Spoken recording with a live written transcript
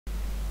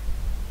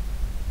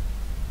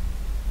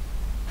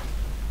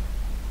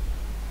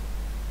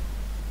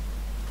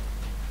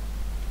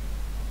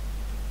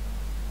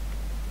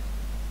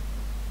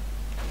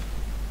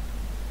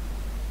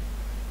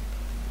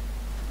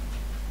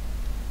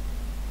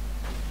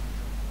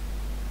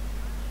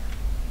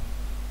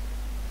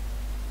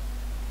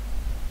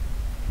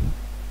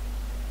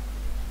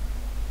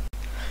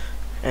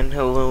And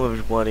hello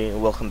everybody,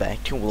 and welcome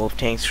back to Wolf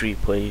Tanks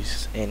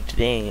Replays. And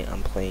today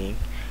I'm playing,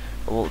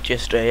 well,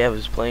 yesterday I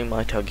was playing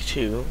my Tug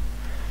 2,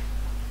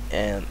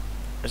 and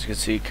as you can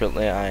see,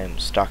 currently I am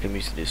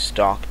using this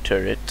stock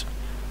turret,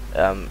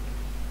 and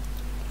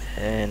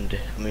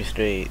I'm using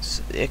a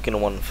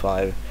Iceman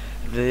 1.5.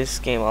 This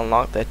game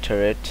unlocked that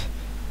turret,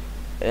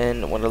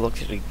 and when I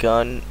looked at the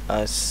gun,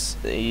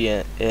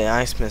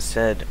 Iceman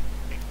said,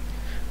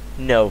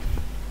 no.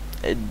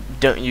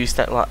 Don't use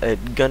that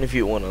gun if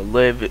you want to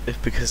live,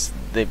 because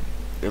they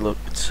look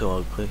so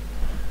ugly.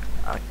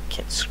 I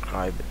can't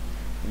describe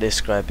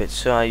it.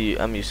 So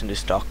I'm using the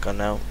stock gun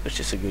now, which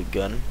is a good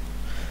gun.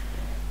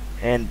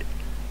 And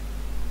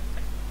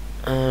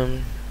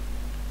the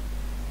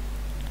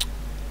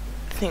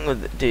thing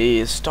with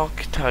the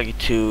stock Target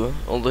 2,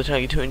 or the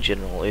Target 2 in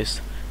general,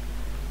 is,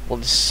 well,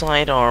 the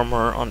side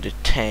armor on the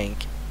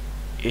tank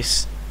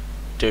is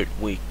dirt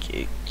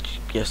weak.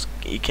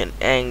 You can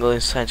angle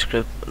and side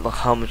script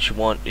how much you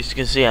want. As you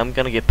can see, I'm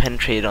gonna get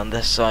penetrated on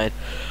this side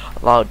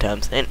a lot of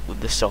times, and with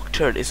the stock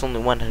turret, it's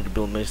only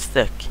 100mm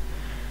thick.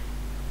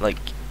 Like,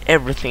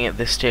 everything at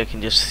this tier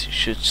can just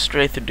shoot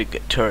straight through the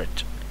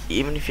turret.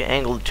 Even if you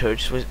angle the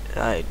turrets, which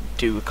I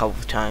do a couple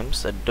of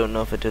times. I don't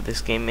know if I do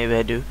this game, maybe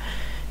I do,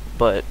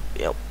 but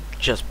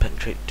just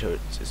penetrate the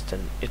turrets.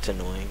 It's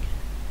annoying.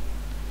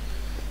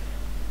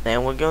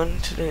 And we're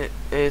going to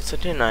it's a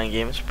tier 9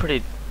 game. It's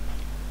pretty,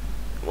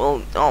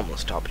 well,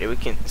 almost top tier. We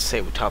can say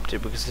we're top tier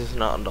because there's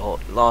not a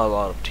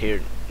lot of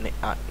tier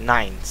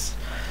 9s.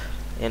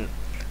 And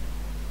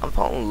I'm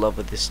falling in love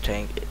with this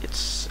tank.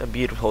 It's a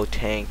beautiful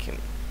tank. It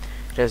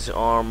has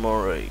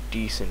armor, a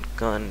decent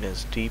gun, it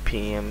has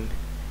DPM.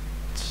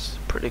 It's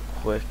pretty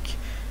quick.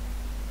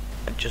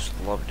 I just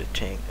love the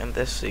tank. And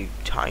that's a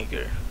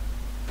Tiger.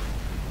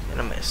 And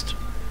I missed.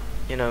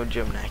 You know,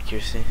 German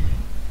accuracy.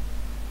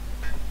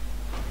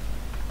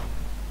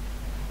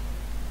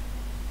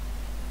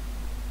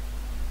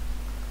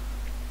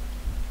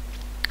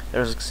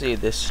 As you can see,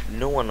 there's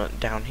no one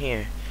down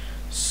here,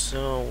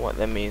 so what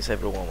that means,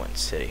 everyone went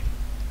city,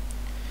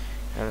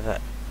 and that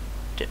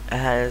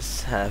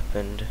has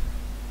happened.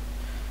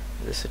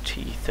 This is a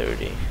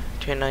T-30,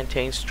 Tier 9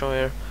 tank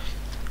destroyer,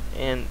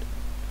 and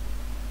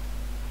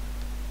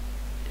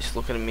it's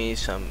looking at me,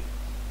 so I'm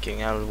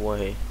getting out of the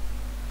way.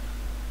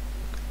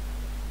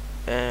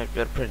 And I've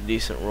got a pretty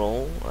decent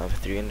roll. I have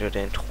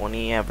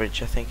 320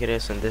 average, I think it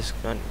is, in this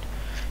gun.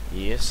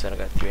 Yes, and I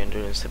got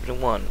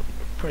 371.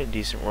 Pretty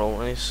decent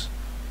roll. I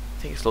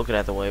think he's looking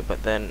at the way,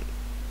 but then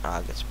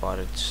I get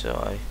spotted, so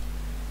I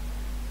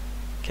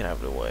get out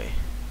of the way.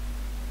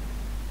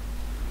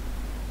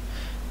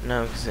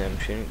 Now, because I'm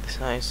shooting this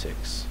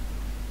I-6,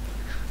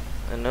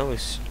 I know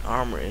his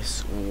armor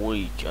is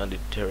weak on the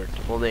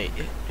turret. Well, the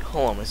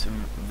whole armor is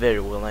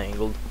very well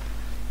angled,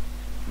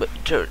 but the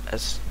turret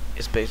is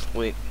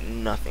basically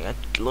nothing. I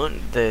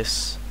learned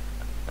this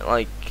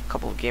like a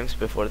couple of games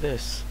before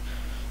this.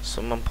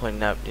 Someone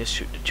pointed out, just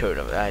shoot the turret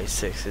of the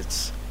I-6.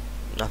 It's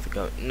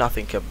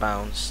nothing can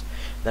bounce.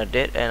 And I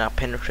did, and I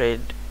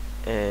penetrated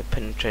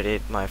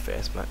my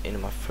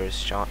first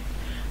shot.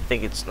 I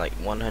think it's like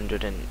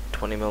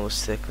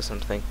 120mm thick or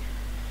something.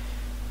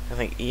 I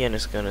think Ian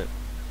is gonna,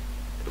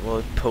 well,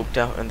 it poked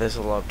out, and there's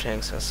a lot of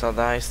tanks. I saw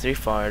the IS-3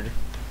 fired,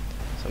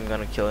 so I'm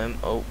gonna kill him.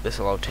 Oh, there's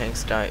a lot of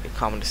tanks.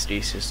 Common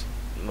Deceased is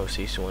the most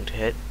easy one to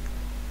hit.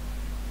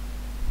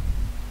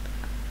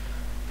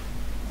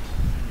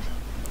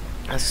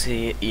 I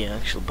see Ian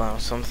actually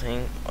bounce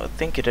something. I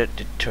think it hit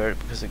the turret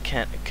because it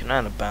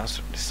cannot bounce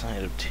off the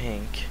side of the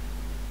tank.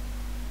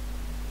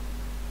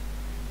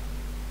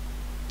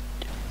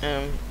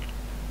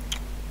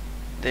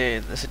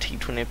 There's a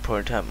T-20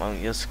 prototype.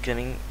 I'm just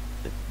getting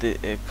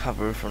the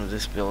cover from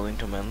this building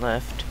to my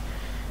left,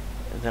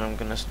 and then I'm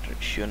gonna start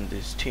shooting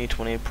this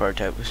T-20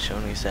 prototype who's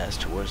showing his ass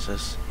towards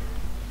us.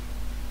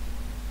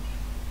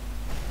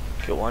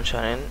 Get one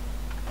shot in,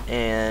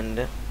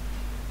 and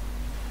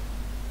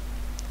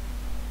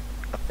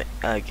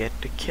I get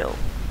the kill.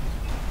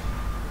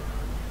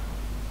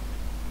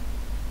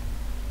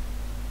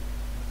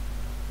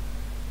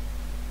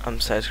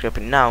 I'm side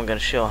scraping. Now I'm gonna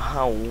show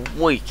how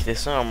weak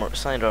this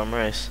side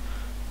armor is.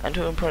 I'm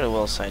doing pretty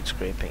well side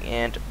scraping,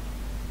 and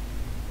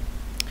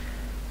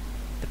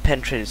the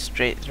penetrated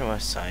straight through my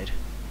side.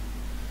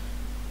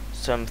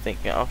 So I'm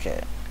thinking,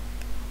 okay,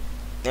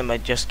 am I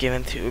just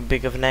giving too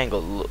big of an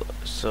angle?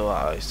 So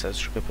I side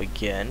scrape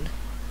again.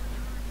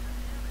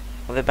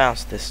 Well, they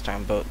bounced this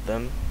time, both of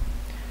them.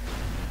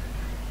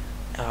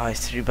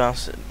 I-3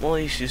 bounced. Well,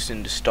 he's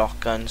using the stock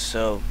gun,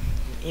 so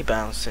he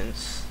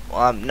bounces.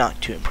 Well, I'm not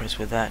too impressed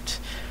with that.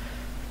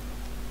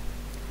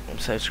 I'm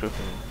side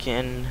scraping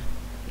again.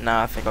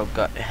 Now I think I've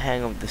got the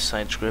hang of the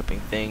side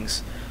scraping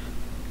things,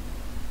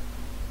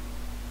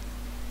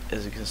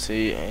 as you can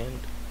see, and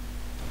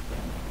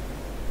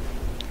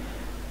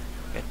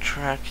get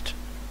tracked.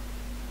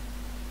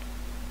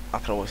 I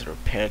could always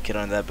repair kit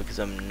on that because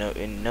I'm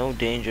in no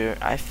danger,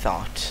 I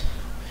thought.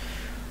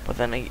 But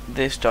then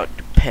they start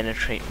to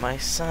penetrate my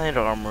side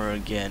armor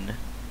again.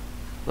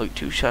 Look,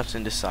 2 shots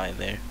in the side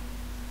there.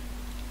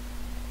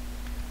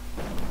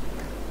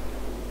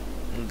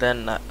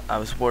 then I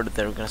was worried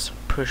they were gonna start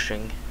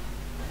pushing,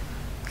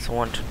 so I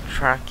wanted to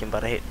track him,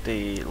 but I hit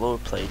the lower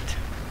plate.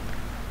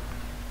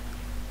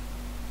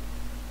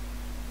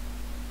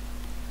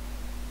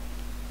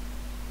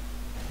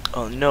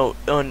 Oh no,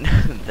 and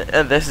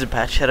this is a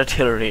bad shot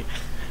artillery.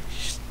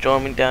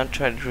 Storming down,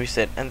 trying to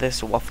reset, and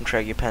there's a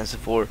Waffenträger Panzer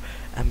IV.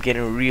 I'm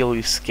getting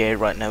really scared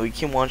right now. He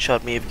can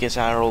one-shot me if he gets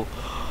high roll.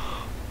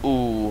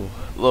 Ooh,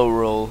 low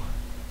roll.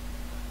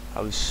 I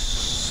was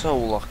so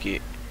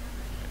lucky.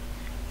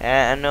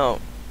 And I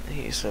know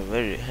that's a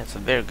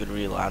very good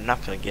reload. I'm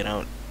not gonna get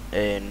out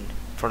in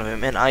front of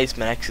him. And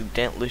Iceman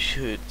accidentally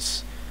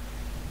shoots.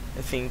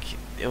 I think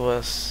it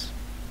was.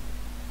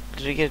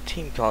 Did he get a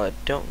team call? I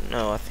don't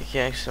know. I think he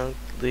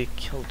accidentally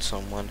killed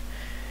someone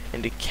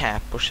in the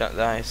cap or shot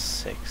the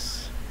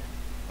I6.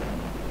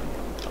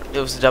 It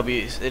was the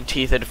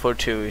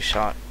T-34-2 he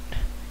shot.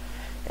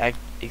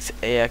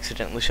 He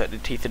accidentally shot the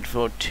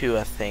T-34-2,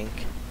 I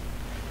think,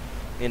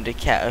 in the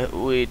cap,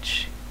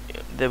 which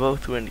they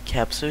both were in the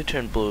cap, so it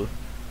turned blue.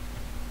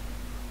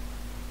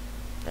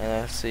 And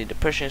let's see, the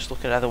person is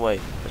looking the other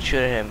way. Let's shoot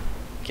at him,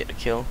 get the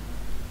kill,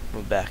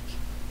 move back.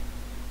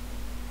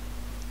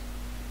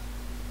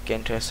 Get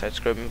into a side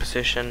scrubbing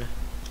position,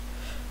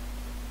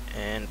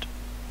 and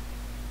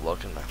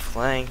lock in my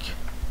flank.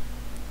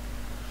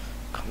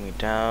 Coming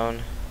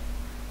down.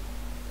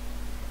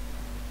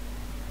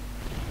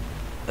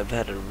 I've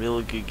had a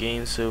really good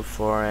game so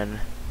far,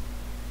 and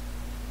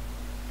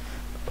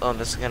oh,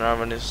 the second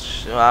armor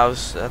is. I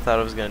thought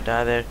I was gonna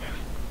die there,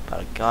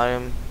 but I got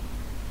him.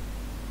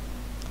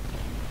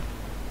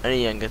 And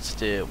he gets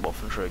the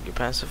Waffenträger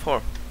Panzer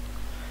IV.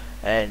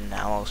 And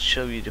now I'll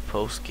show you the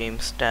post-game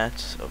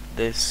stats of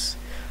this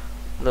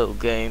little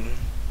game.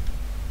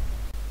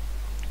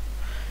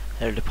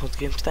 Here are the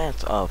post-game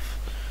stats of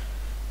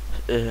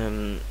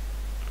the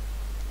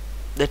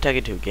Tiger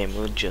 2 game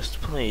we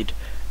just played,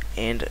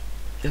 and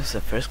this is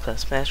a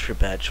first-class mastery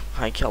badge,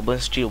 high caliber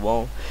steel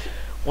wall.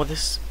 With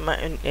this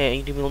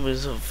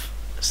 80mm of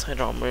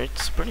side armor,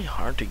 it's pretty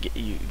hard to get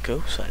you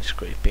go side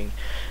scraping.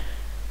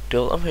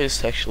 The armor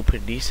is actually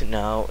pretty decent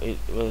now. It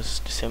was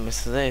the same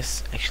as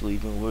this, actually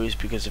even worse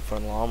because the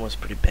frontal armor was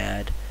pretty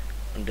bad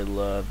under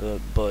lava,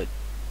 but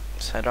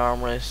side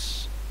armor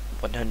is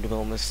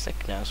 100mm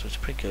thick now, so it's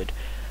pretty good.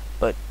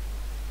 But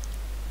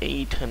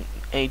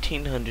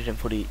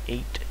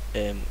 1848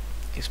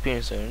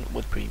 experience earned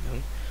with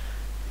premium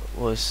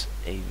was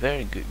a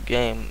very good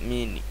game.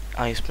 Me and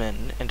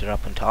Iceman ended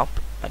up on top.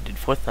 I did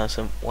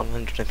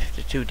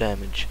 4,152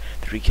 damage,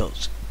 3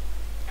 kills,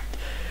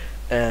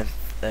 and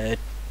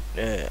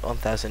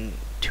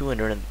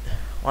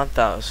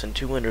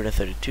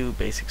 1,232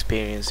 base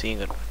experience. He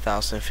got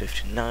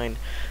 1,059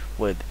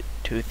 with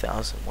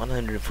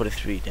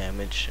 2,143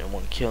 damage and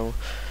 1 kill.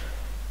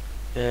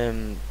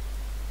 I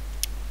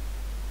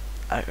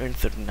earned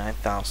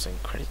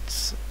 39,000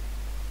 credits,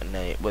 and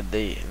with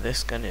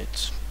this gun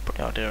it's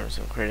pretty hard to earn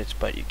some credits,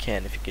 but you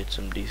can if you get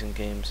some decent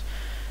games.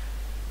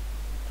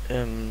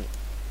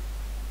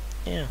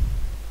 Yeah,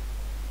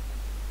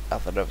 I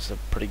thought that was a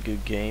pretty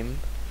good game.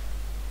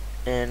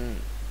 And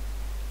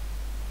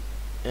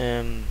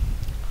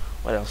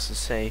what else to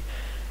say?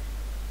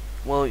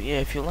 Well, yeah,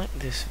 if you like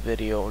this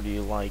video or do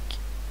you like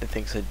the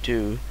things I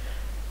do,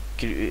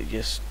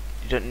 you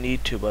don't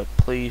need to, but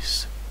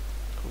please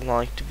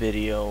like the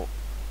video.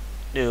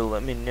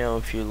 Let me know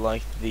if you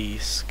like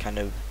these kind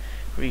of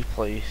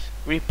replay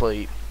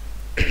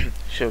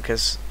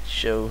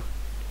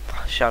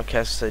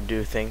shoutcasts that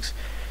do things.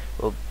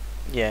 Well,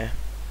 yeah.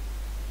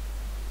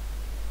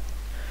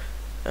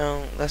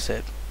 That's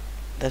it.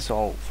 That's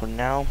all for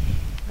now,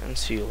 and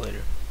see you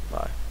later.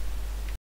 Bye.